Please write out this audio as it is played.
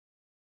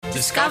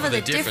Discover the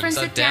difference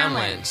at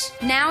Downlands.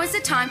 Now is the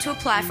time to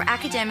apply for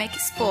academic,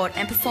 sport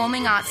and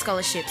performing arts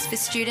scholarships for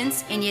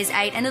students in Years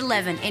 8 and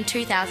 11 in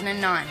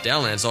 2009.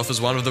 Downlands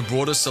offers one of the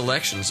broadest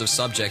selections of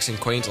subjects in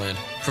Queensland,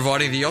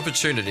 providing the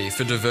opportunity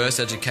for diverse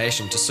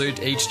education to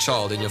suit each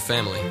child in your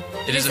family.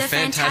 It is a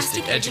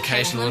fantastic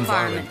educational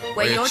environment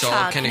where your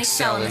child can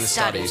excel in the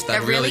studies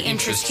that really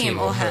interest him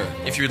or her.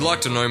 If you would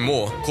like to know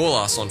more, call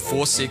us on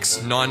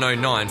 46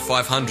 909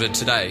 500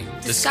 today.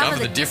 Discover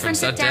the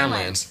difference at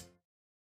Downlands.